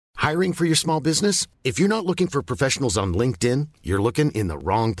Hiring for your small business? If you're not looking for professionals on LinkedIn, you're looking in the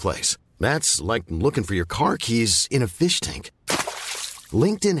wrong place. That's like looking for your car keys in a fish tank.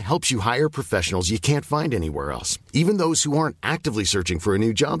 LinkedIn helps you hire professionals you can't find anywhere else, even those who aren't actively searching for a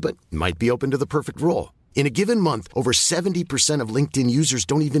new job but might be open to the perfect role. In a given month, over 70% of LinkedIn users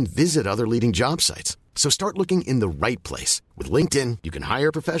don't even visit other leading job sites. So start looking in the right place. With LinkedIn, you can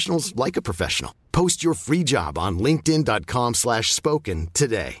hire professionals like a professional. Post your free job on linkedin.com/spoken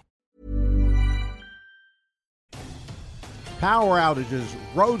today. Power outages,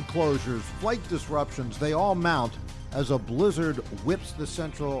 road closures, flight disruptions, they all mount as a blizzard whips the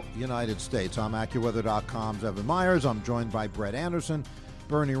central United States. I'm AccuWeather.com's Evan Myers. I'm joined by Brett Anderson.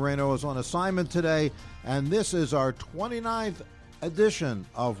 Bernie Rayno is on assignment today, and this is our 29th edition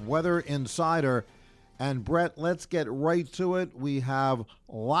of Weather Insider. And Brett, let's get right to it. We have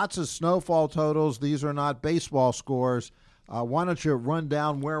lots of snowfall totals. These are not baseball scores. Why don't you run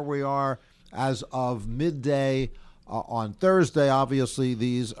down where we are as of midday on Thursday? Obviously,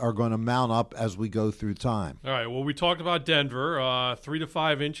 these are going to mount up as we go through time. All right. Well, we talked about Denver, 3 to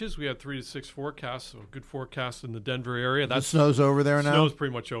 5 inches. We had 3 to 6 forecasts, so good forecast in the Denver area. The snow's over there now? Snow's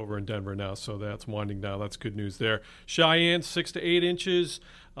pretty much over in Denver now, so that's winding down. That's good news there. Cheyenne, 6 to 8 inches.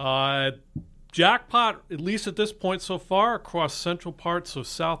 Jackpot, at least at this point so far, across central parts of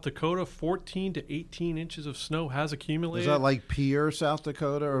South Dakota, 14 to 18 inches of snow has accumulated. Is that like Pierre, South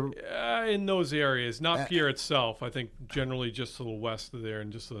Dakota? Or? In those areas. Not Pierre itself. I think generally just to the west of there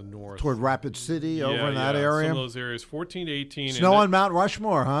and just to the north. Toward Rapid City, over in that area? Some of those areas, 14 to 18. Snow on Mount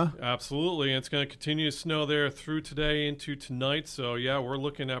Rushmore, huh? Absolutely. And it's going to continue to snow there through today into tonight. So, yeah, we're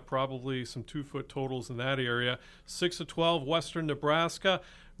looking at probably some 2-foot totals in that area. 6 to 12, western Nebraska.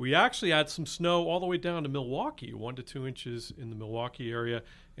 We actually had some snow all the way down to Milwaukee, 1 to 2 inches in the Milwaukee area,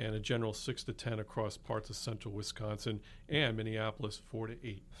 and a general 6 to 10 across parts of central Wisconsin, and Minneapolis 4 to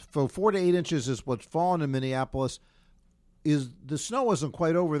 8. So 4 to 8 inches is what's fallen in Minneapolis. The snow isn't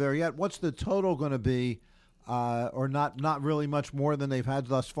quite over there yet. What's the total going to be, or not really much more than they've had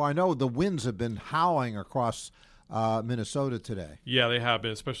thus far? I know the winds have been howling across Minnesota today. Yeah, they have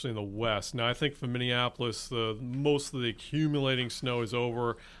been, especially in the west. Now, I think for Minneapolis, most of the accumulating snow is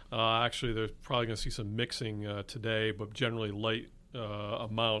over. Actually, they're probably going to see some mixing today, but generally light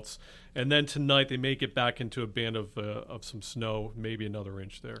amounts. And then tonight, they may get back into a band of some snow, maybe another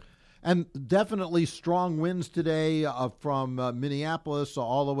inch there. And definitely strong winds today from Minneapolis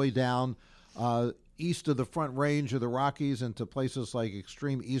all the way down east of the Front Range of the Rockies into places like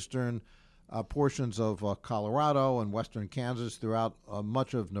extreme eastern portions of Colorado and western Kansas, throughout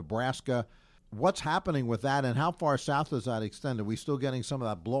much of Nebraska. What's happening with that, and how far south does that extend? Are we still getting some of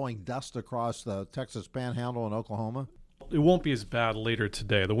that blowing dust across the Texas Panhandle and Oklahoma? It won't be as bad later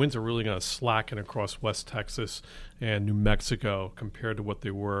today. The winds are really going to slacken across West Texas and New Mexico compared to what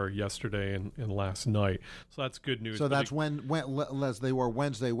they were yesterday and last night. So that's good news. So that's when they were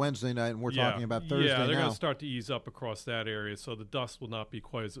Wednesday night, and we're talking about Thursday now. Yeah, they're going to start to ease up across that area, so the dust will not be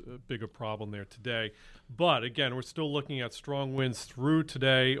quite as big a problem there today. But, again, we're still looking at strong winds through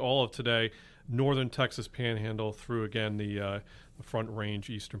today, all of today, northern Texas Panhandle through, again, the Front Range,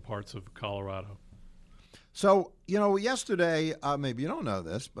 eastern parts of Colorado. So, yesterday, maybe you don't know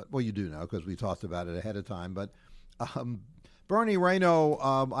this, but, well, you do know because we talked about it ahead of time, but Bernie Rayno,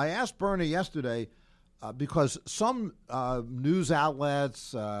 I asked Bernie yesterday because some news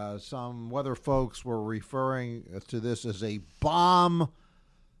outlets, some weather folks were referring to this as a bomb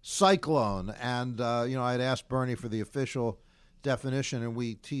cyclone, and, I'd asked Bernie for the official definition, and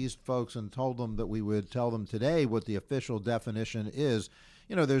we teased folks and told them that we would tell them today what the official definition is.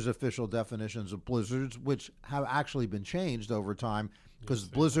 There's official definitions of blizzards, which have actually been changed over time because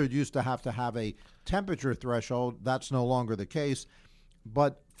blizzard used to have a temperature threshold. That's no longer the case.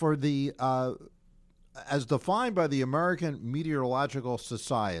 But for the, as defined by the American Meteorological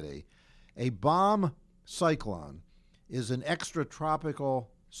Society, a bomb cyclone is an extratropical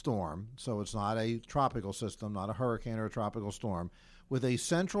storm, so it's not a tropical system, not a hurricane or a tropical storm, with a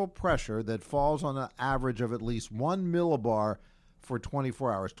central pressure that falls on an average of at least 1 millibar for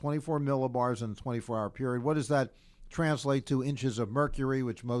 24 hours, 24 millibars in a 24-hour period. What does that translate to? Inches of mercury,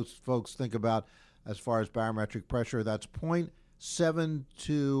 which most folks think about as far as barometric pressure. That's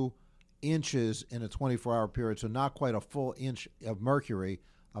 0.72 inches in a 24-hour period, so not quite a full inch of mercury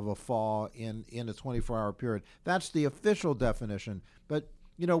of a fall in a 24-hour period. That's the official definition. But,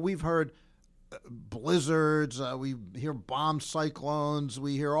 we've heard blizzards, we hear bomb cyclones,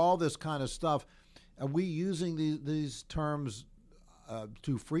 we hear all this kind of stuff. Are we using these terms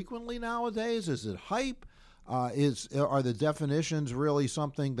too frequently nowadays? Is it hype? Are the definitions really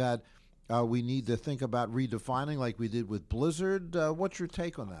something that we need to think about redefining like we did with Blizzard. What's your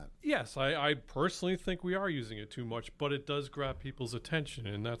take on that? Yes, I personally think we are using it too much, but it does grab people's attention,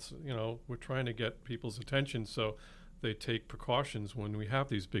 and that's, we're trying to get people's attention so they take precautions when we have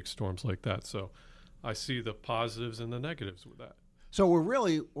these big storms like that. So I see the positives and the negatives with that. So we're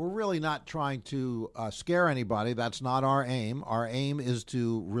really not trying to scare anybody. That's not our aim. Our aim is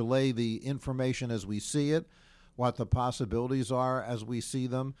to relay the information as we see it, what the possibilities are as we see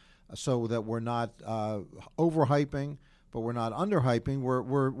them, so that we're not overhyping, but we're not underhyping.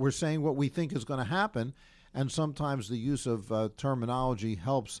 We're saying what we think is going to happen, and sometimes the use of terminology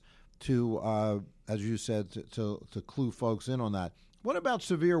helps to, as you said, to clue folks in on that. What about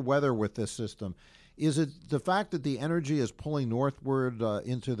severe weather with this system? Is it the fact that the energy is pulling northward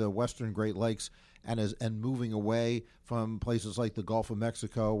into the western Great Lakes and moving away from places like the Gulf of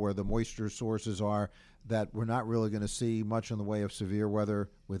Mexico where the moisture sources are, that we're not really going to see much in the way of severe weather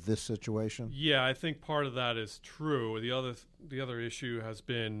with this situation? Yeah, I think part of that is true. The other issue has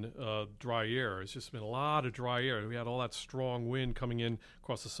been dry air. It's just been a lot of dry air. We had all that strong wind coming in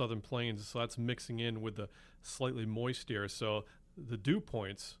across the southern plains, so that's mixing in with the slightly moist air. So the dew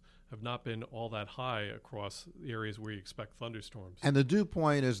points have not been all that high across the areas where you expect thunderstorms. And the dew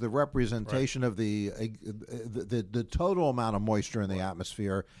point is the representation of the total amount of moisture in the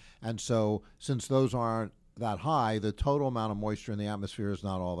atmosphere. And so since those aren't that high, the total amount of moisture in the atmosphere is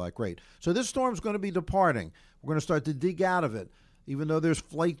not all that great. So this storm's going to be departing. We're going to start to dig out of it. Even though there's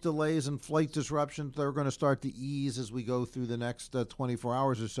flight delays and flight disruptions, they're going to start to ease as we go through the next 24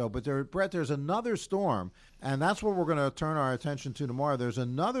 hours or so. But, Brett, there's another storm, and that's what we're going to turn our attention to tomorrow. There's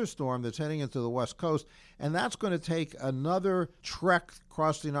another storm that's heading into the West Coast, and that's going to take another trek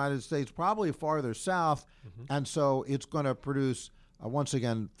across the United States, probably farther south. And so it's going to produce, once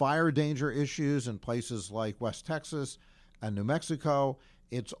again, fire danger issues in places like West Texas and New Mexico.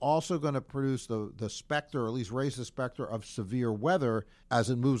 It's also going to produce the specter, or at least raise the specter of severe weather as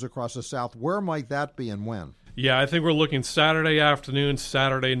it moves across the south. Where might that be and when? Yeah, I think we're looking Saturday afternoon,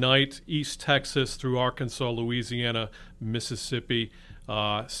 Saturday night, East Texas through Arkansas, Louisiana, Mississippi.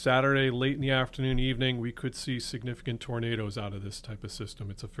 Saturday, late in the afternoon, evening, we could see significant tornadoes out of this type of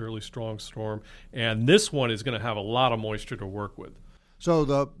system. It's a fairly strong storm, and this one is going to have a lot of moisture to work with. So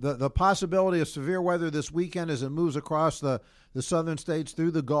the possibility of severe weather this weekend as it moves across the southern states through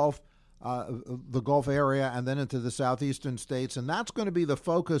the Gulf area and then into the southeastern states. And that's going to be the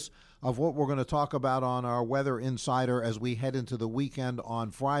focus of what we're going to talk about on our Weather Insider as we head into the weekend on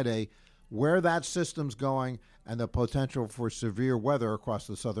Friday, where that system's going and the potential for severe weather across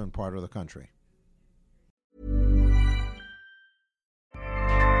the southern part of the country.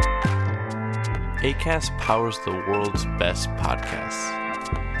 Acast powers the world's best podcasts.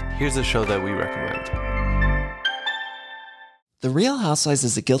 Here's a show that we recommend. The Real Housewives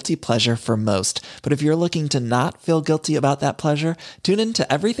is a guilty pleasure for most, but if you're looking to not feel guilty about that pleasure, tune in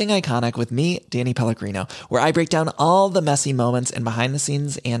to Everything Iconic with me, Danny Pellegrino, where I break down all the messy moments and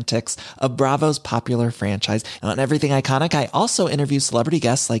behind-the-scenes antics of Bravo's popular franchise. And on Everything Iconic, I also interview celebrity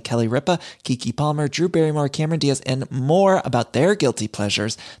guests like Kelly Ripa, Keke Palmer, Drew Barrymore, Cameron Diaz, and more about their guilty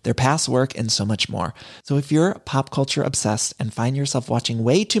pleasures, their past work, and so much more. So if you're pop culture obsessed and find yourself watching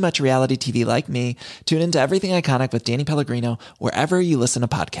way too much reality TV like me, tune in to Everything Iconic with Danny Pellegrino, wherever you listen to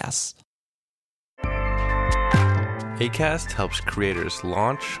podcasts. Acast helps creators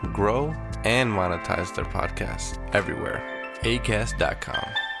launch, grow, and monetize their podcasts everywhere.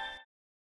 Acast.com.